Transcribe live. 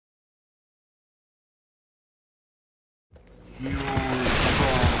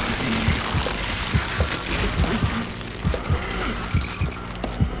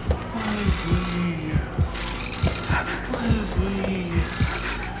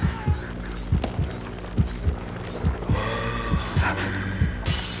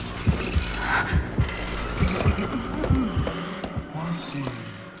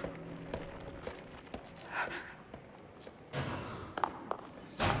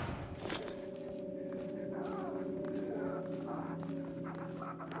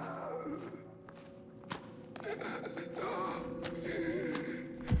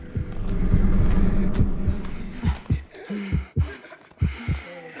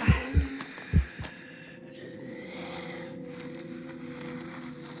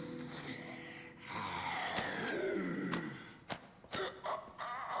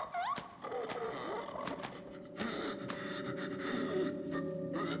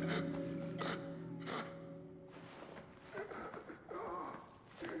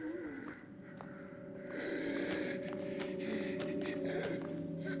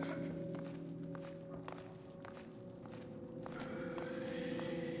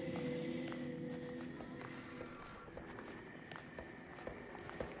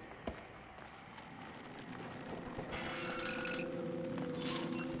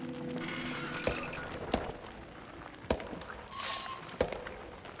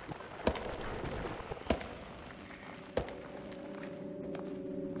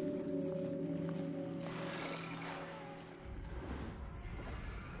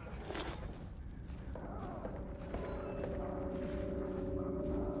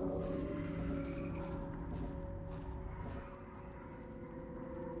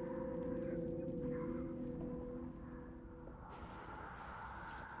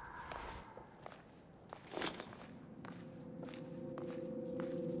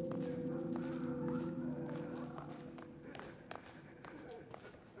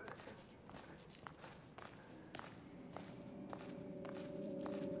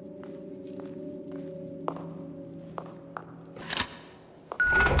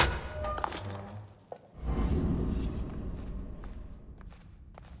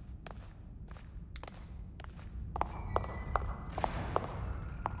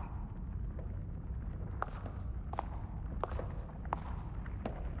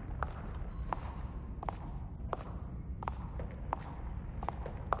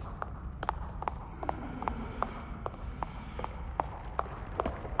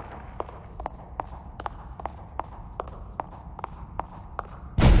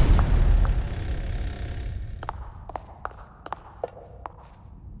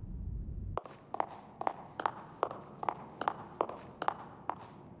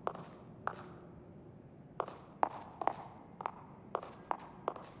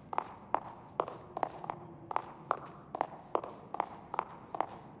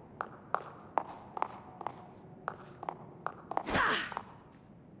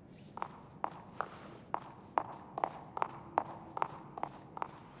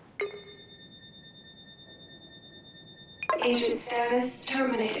Agent status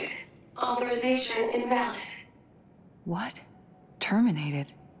terminated. Authorization invalid. What?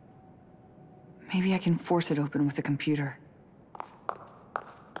 Terminated? Maybe I can force it open with the computer.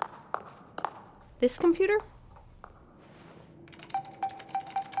 This computer?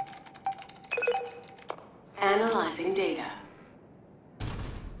 Analyzing data.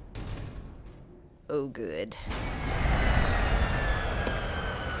 Oh, good.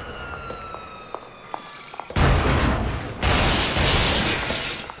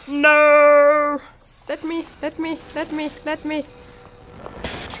 No! Let me.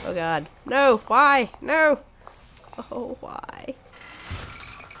 Oh god. No, why? No! Oh, why?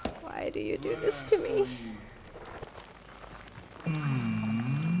 Why do you do this to me?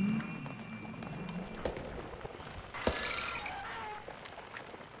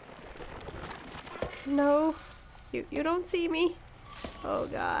 No. You don't see me. Oh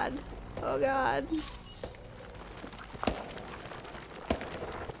god. Oh god.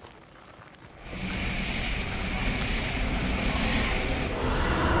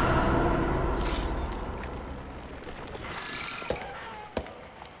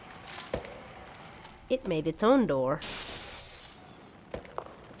 It made its own door.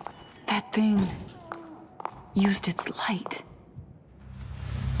 That thing used its light.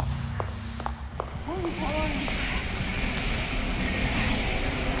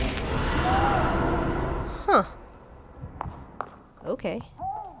 Huh. Okay.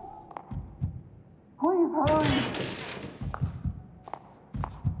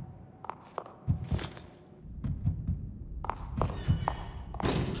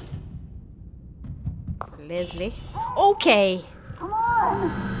 Leslie. Okay. Come on!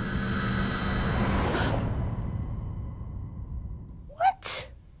 What?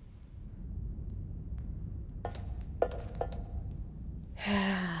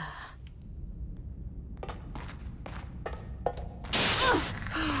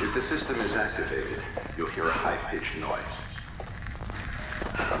 If the system is activated, you'll hear a high-pitched noise.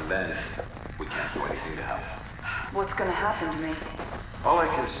 From then, we can't do anything to help. What's gonna happen to me? All I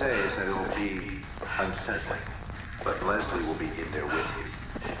can say is that it'll be unsettling, but Leslie will be in there with you.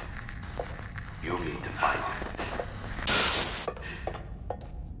 You'll need to find him.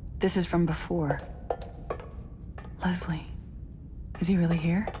 This is from before. Leslie. Is he really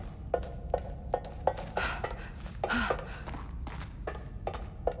here?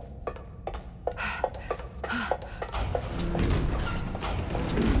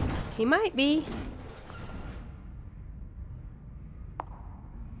 He might be.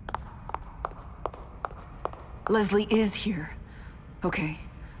 Leslie is here. Okay,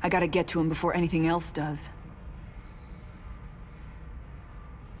 I gotta get to him before anything else does.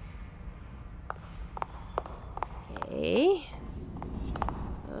 Okay.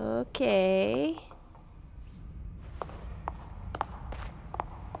 Okay.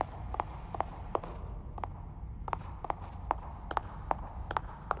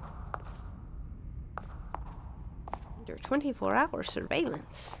 Under 24-hour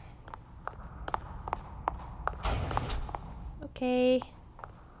surveillance. Okay.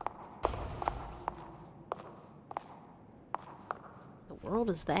 The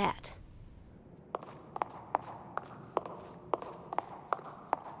world is that?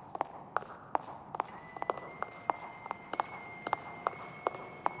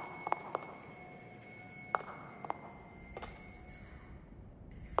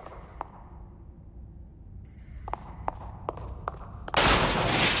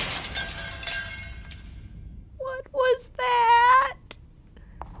 What was that?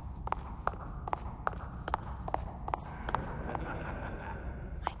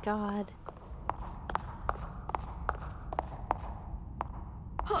 My God.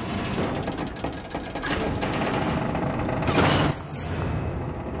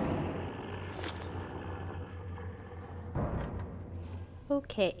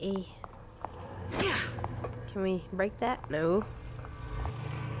 Okay. Can we break that? No.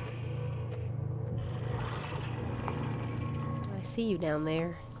 I see you down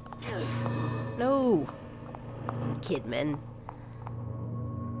there. No. Kidman.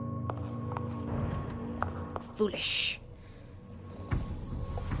 Foolish.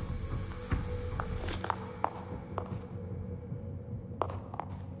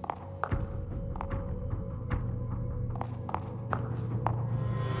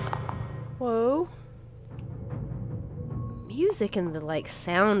 Whoa. Music and the like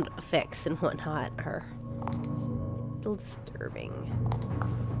sound effects and whatnot are a little disturbing.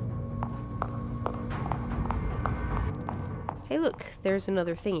 Hey look, there's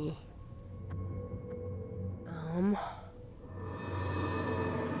another thingy.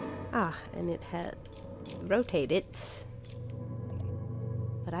 Ah, and it had rotated.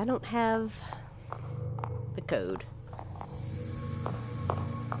 But I don't have the code.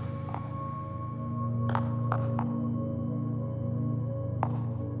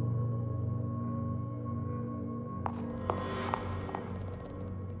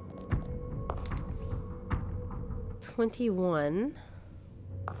 $21.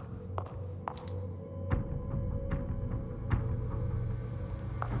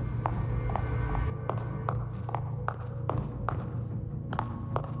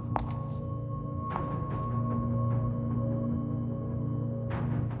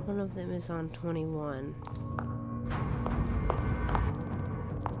 One of them is on 21.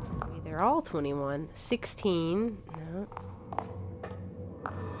 Maybe they're all 21. 16. No.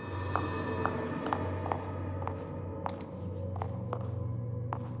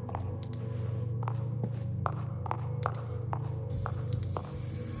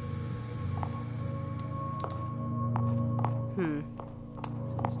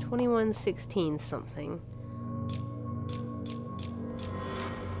 So it's 21, 16 something.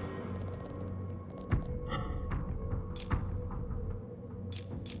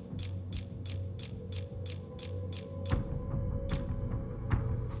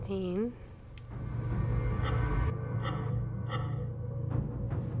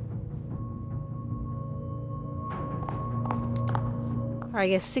 Or I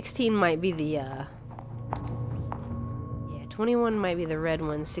guess 16 might be the, yeah, 21 might be the red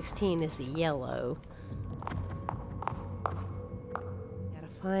one, 16 is the yellow. Gotta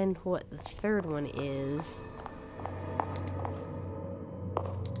find what the third one is.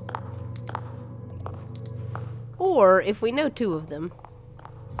 Or if we know two of them.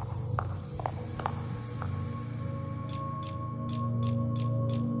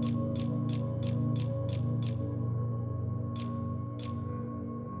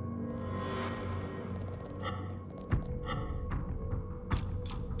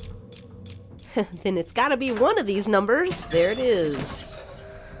 Then it's gotta be one of these numbers. There it is.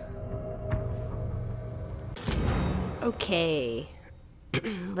 Okay.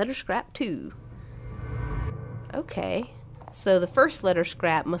 Letter scrap 2. Okay. So the first letter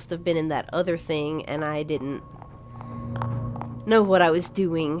scrap must have been in that other thing, and I didn't know what I was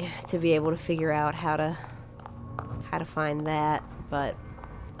doing to be able to figure out how to find that, but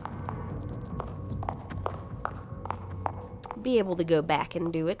be able to go back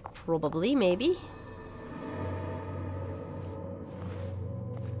and do it, probably, maybe.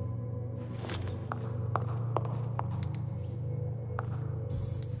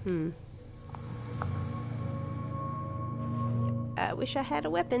 I wish I had a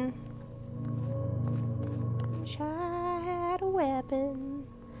weapon. Wish I had a weapon.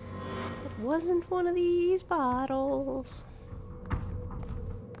 It wasn't one of these bottles.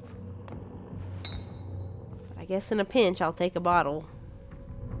 I guess in a pinch, I'll take a bottle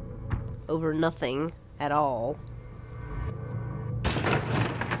over nothing at all.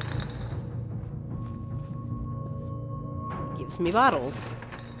 It gives me bottles.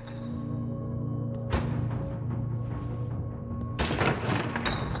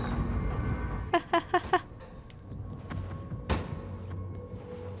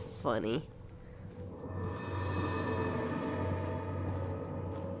 It's funny.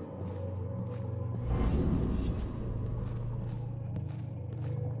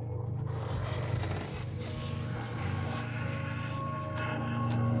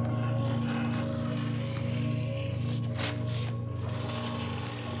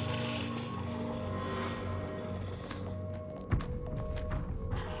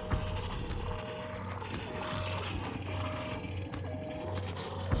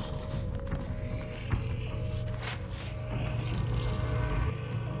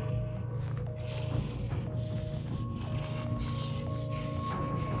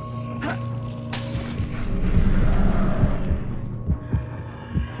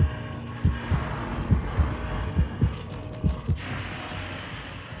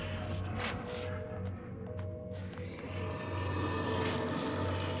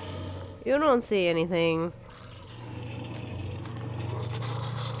 You don't see anything.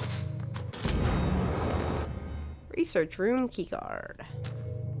 Research room keycard.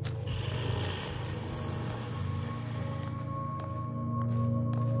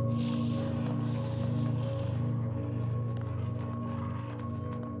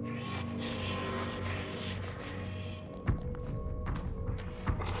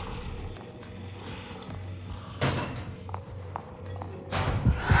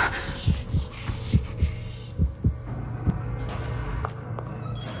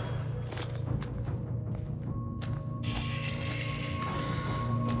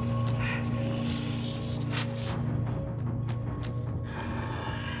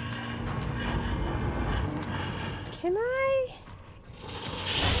 Can't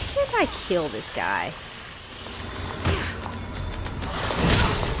I kill this guy?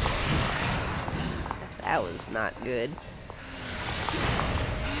 That was not good.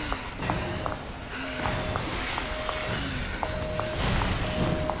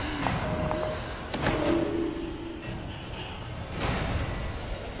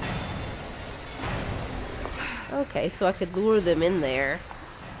 Okay, so I could lure them in there.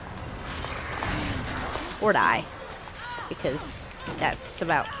 Or die. Because that's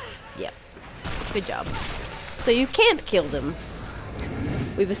about... Yep. Good job. So you can't kill them.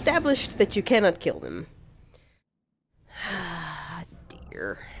 We've established that you cannot kill them. Ah,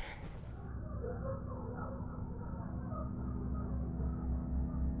 dear.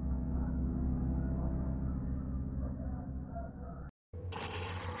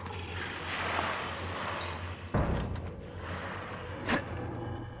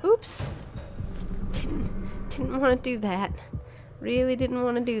 Oops. Didn't want to do that. Really didn't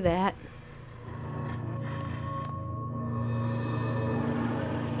want to do that.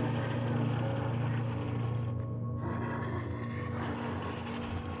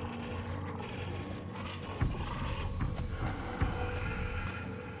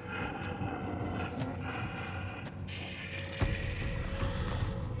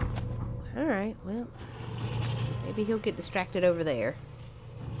 Alright, well, maybe he'll get distracted over there.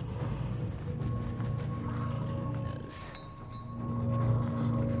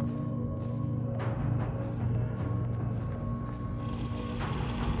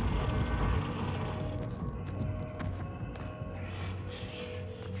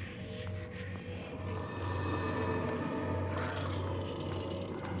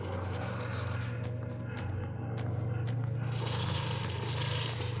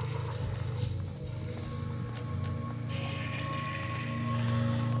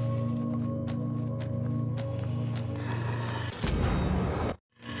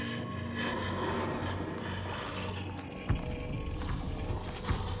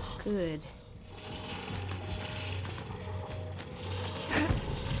 Good.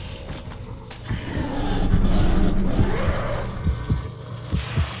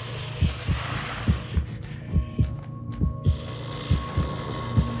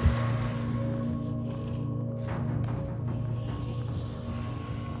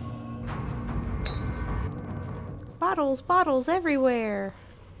 Bottles, bottles everywhere.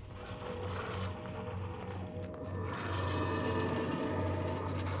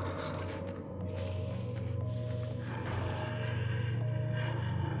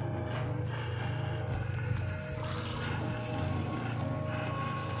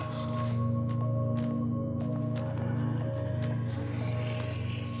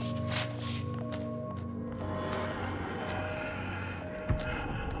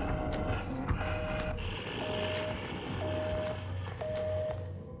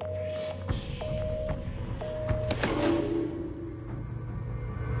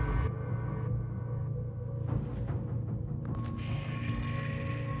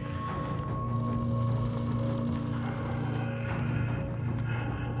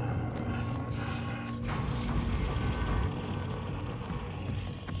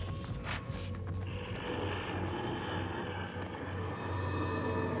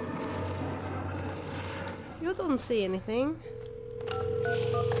 You don't see anything.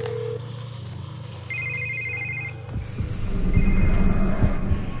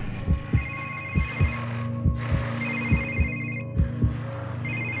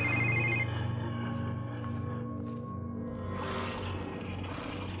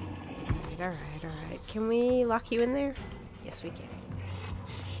 Alright. Can we lock you in there? Yes, we can.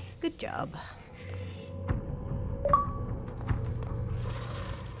 Good job.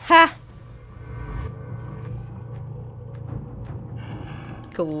 Ha!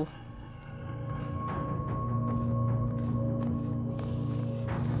 Cool.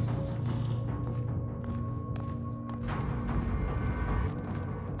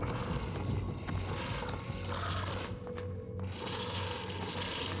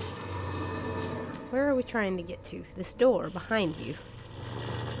 Where are we trying to get to? This door behind you.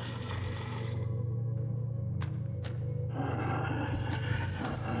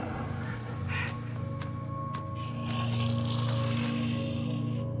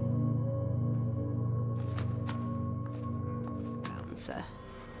 Bouncer.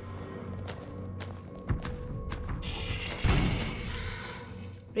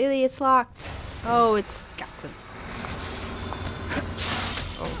 Really? It's locked? Oh, it's got the...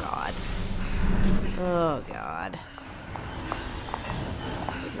 Oh, God. Oh, God.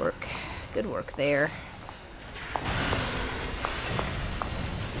 Good work. Good work there.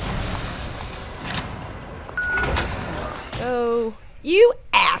 Oh, you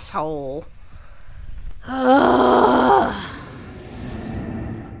asshole. Ugh.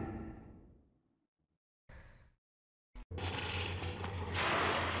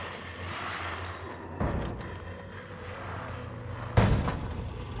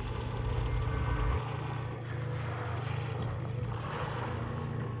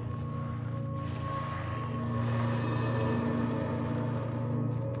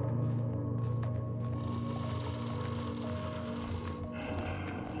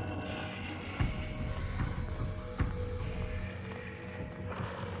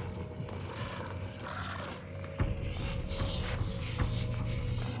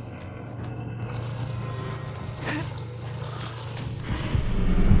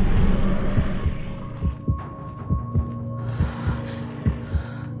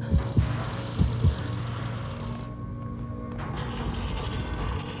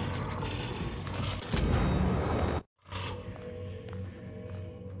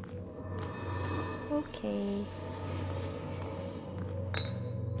 Okay.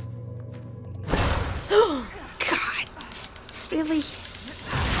 Oh, God. Really?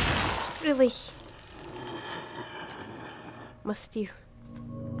 Really? Must you?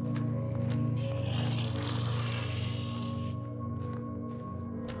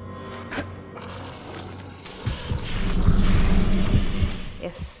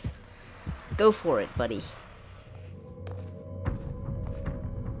 Yes. Go for it, buddy.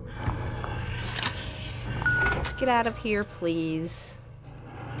 Let's get out of here, please.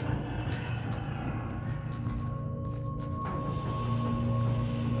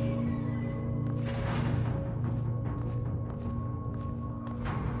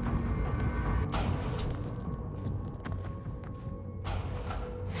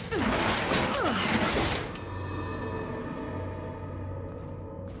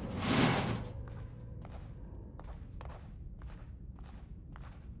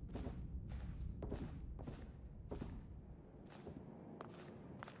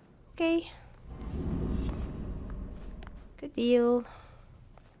 Okay. Good deal.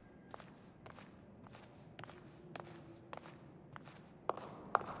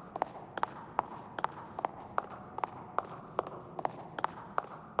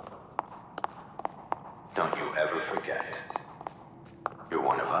 Don't you ever forget. You're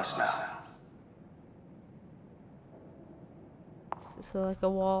one of us now. Is this like a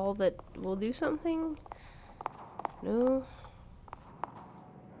wall that will do something? No.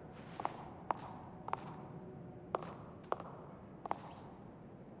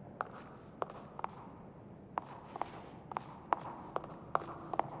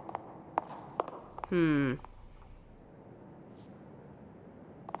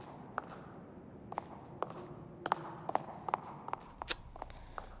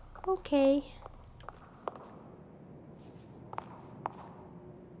 Okay.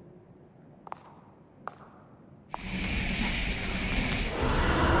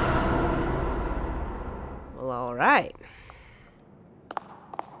 Well, all right.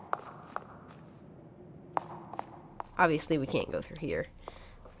 Obviously, we can't go through here.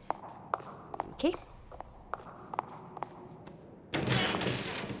 Okay.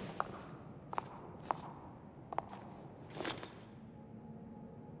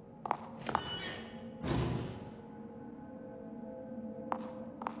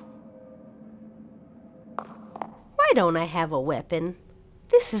 Why don't I have a weapon?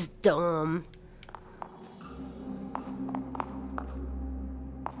 This is dumb.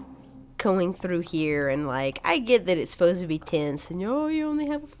 Going through here and like, I get that it's supposed to be tense and you only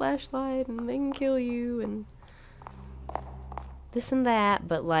have a flashlight and they can kill you and this and that,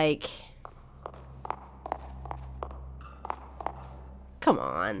 but like, come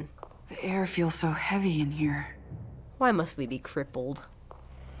on. The air feels so heavy in here. Why must we be crippled?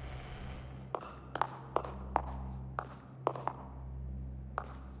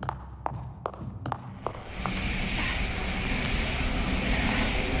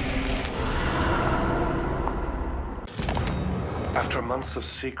 After months of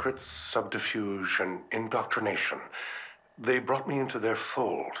secrets, subterfuge, and indoctrination, they brought me into their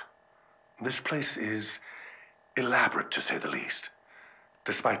fold. This place is elaborate, to say the least.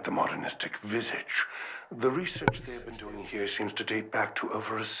 Despite the modernistic visage, the research they have been doing here seems to date back to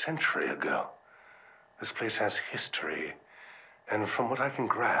over a century ago. This place has history, and from what I can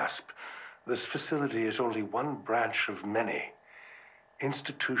grasp, this facility is only one branch of many.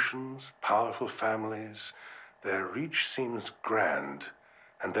 Institutions, powerful families, their reach seems grand,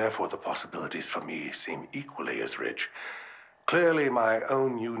 and therefore the possibilities for me seem equally as rich. Clearly, my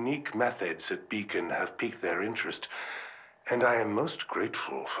own unique methods at Beacon have piqued their interest, and I am most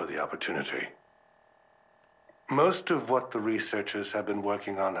grateful for the opportunity. Most of what the researchers have been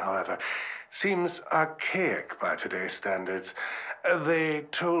working on, however, seems archaic by today's standards. They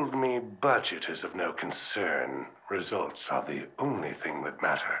told me budget is of no concern. Results are the only thing that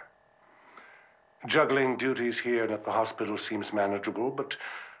matter. Juggling duties here and at the hospital seems manageable, but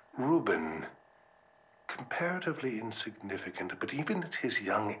Reuben, comparatively insignificant, but even at his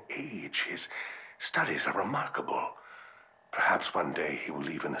young age, his studies are remarkable. Perhaps one day he will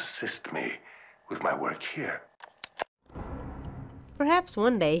even assist me with my work here. Perhaps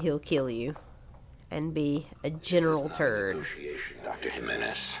one day he'll kill you and be a general turd. Negotiation, Dr.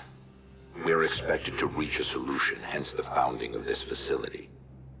 Jimenez. We're expected to reach a solution, hence the founding of this facility.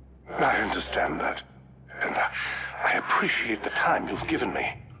 I understand that, and I appreciate the time you've given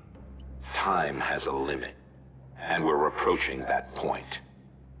me. Time has a limit, and we're approaching that point.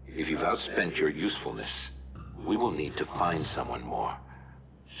 If you've outspent your usefulness, we will need to find someone more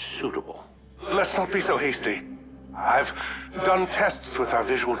suitable. Let's not be so hasty. I've done tests with our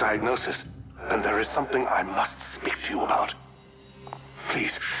visual diagnosis, and there is something I must speak to you about.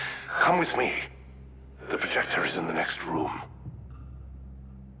 Please, come with me. The projector is in the next room.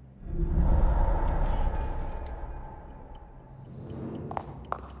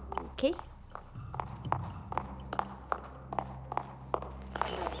 Okay.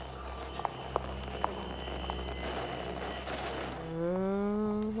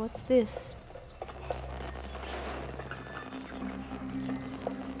 What's this?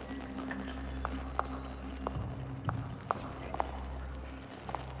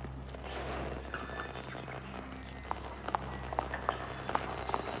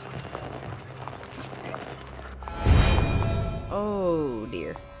 Oh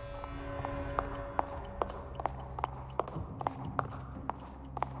dear.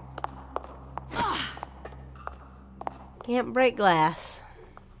 Can't break glass.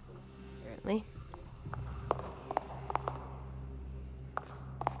 Apparently.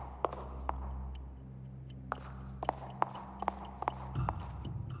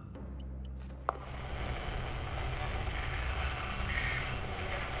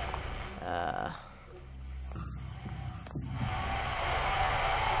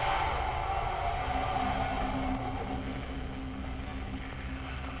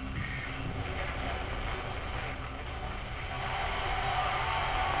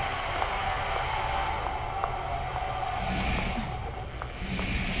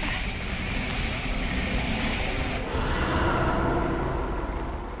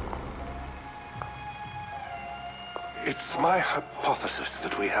 It's my hypothesis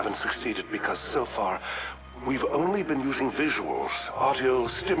that we haven't succeeded because so far we've only been using visuals, audio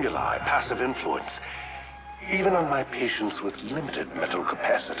stimuli, passive influence, even on my patients with limited mental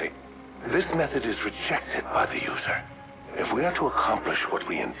capacity. This method is rejected by the user. If we are to accomplish what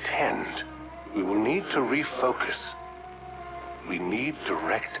we intend, we will need to refocus. We need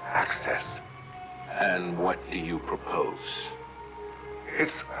direct access. And what do you propose?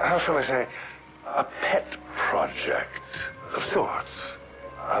 It's, how shall I say, a pet project of sorts.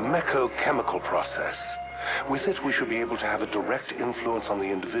 A mechochemical process. With it, we should be able to have a direct influence on the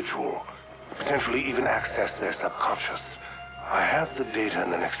individual, potentially even access their subconscious. I have the data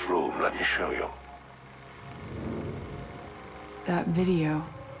in the next room. Let me show you. That video.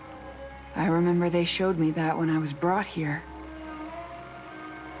 I remember they showed me that when I was brought here.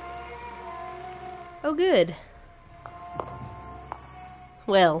 Oh, good.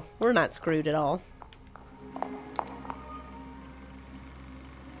 Well, we're not screwed at all.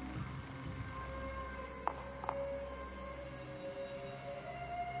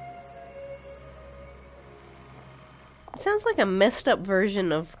 It sounds like a messed up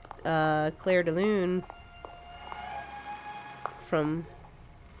version of Claire de Lune from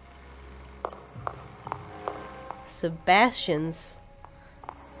Sebastian's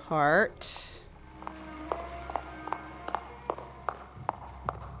heart.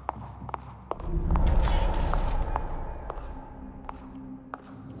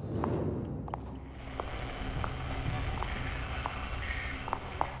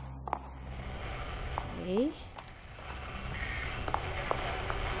 Okay.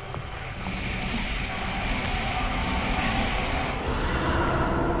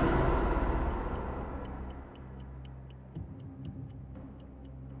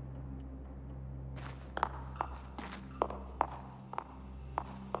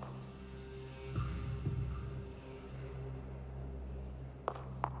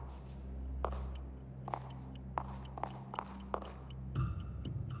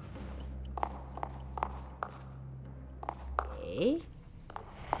 Okay.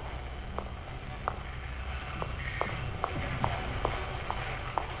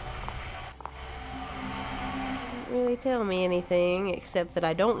 tell me anything except that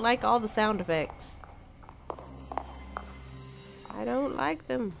I don't like all the sound effects. I don't like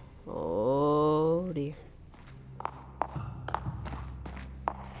them. Oh dear.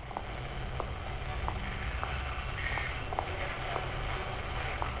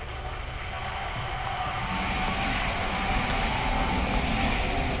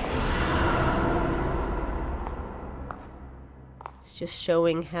 It's just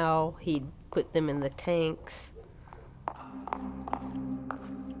showing how he'd put them in the tanks.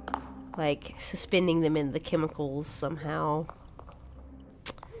 Like suspending them in the chemicals somehow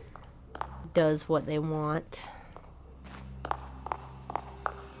does what they want.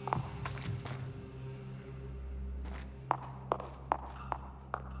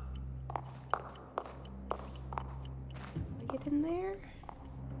 Get in there?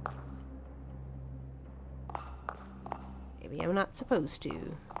 Maybe I'm not supposed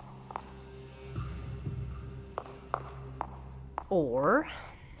to. Or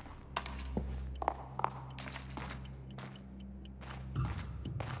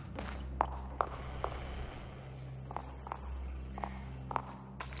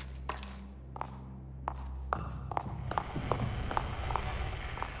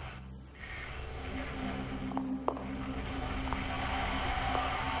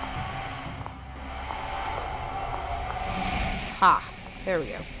ha, there we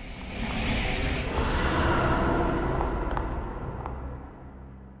go.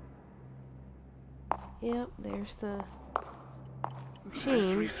 Yep, there's the Nice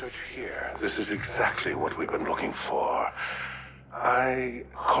machines. research here. This is exactly what we've been looking for. I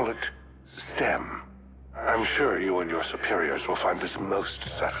call it STEM. I'm sure you and your superiors will find this most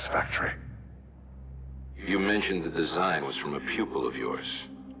satisfactory. You mentioned the design was from a pupil of yours.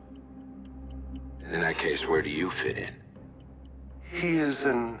 In that case, where do you fit in? He is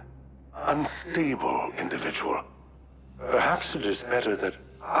an unstable individual. Perhaps it is better that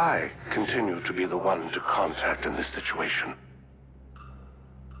I continue to be the one to contact in this situation.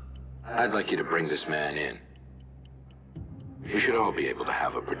 I'd like you to bring this man in. We should all be able to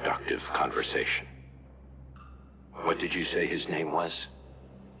have a productive conversation. What did you say his name was?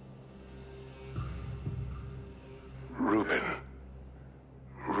 Ruben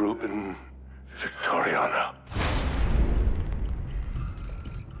Victoriano.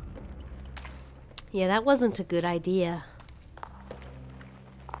 Yeah, that wasn't a good idea.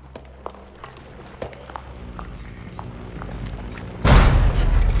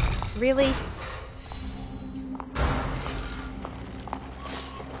 Really?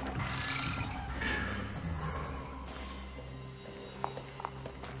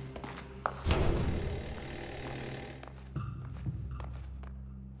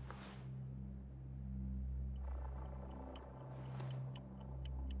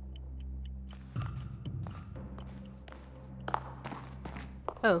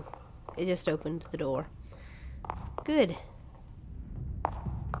 Oh, it just opened the door. Good.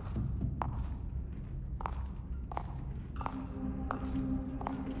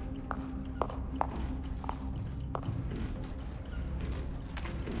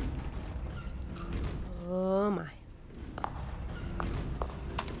 Oh my.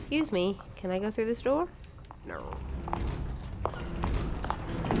 Excuse me, can I go through this door? No.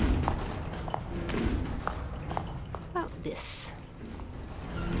 About this.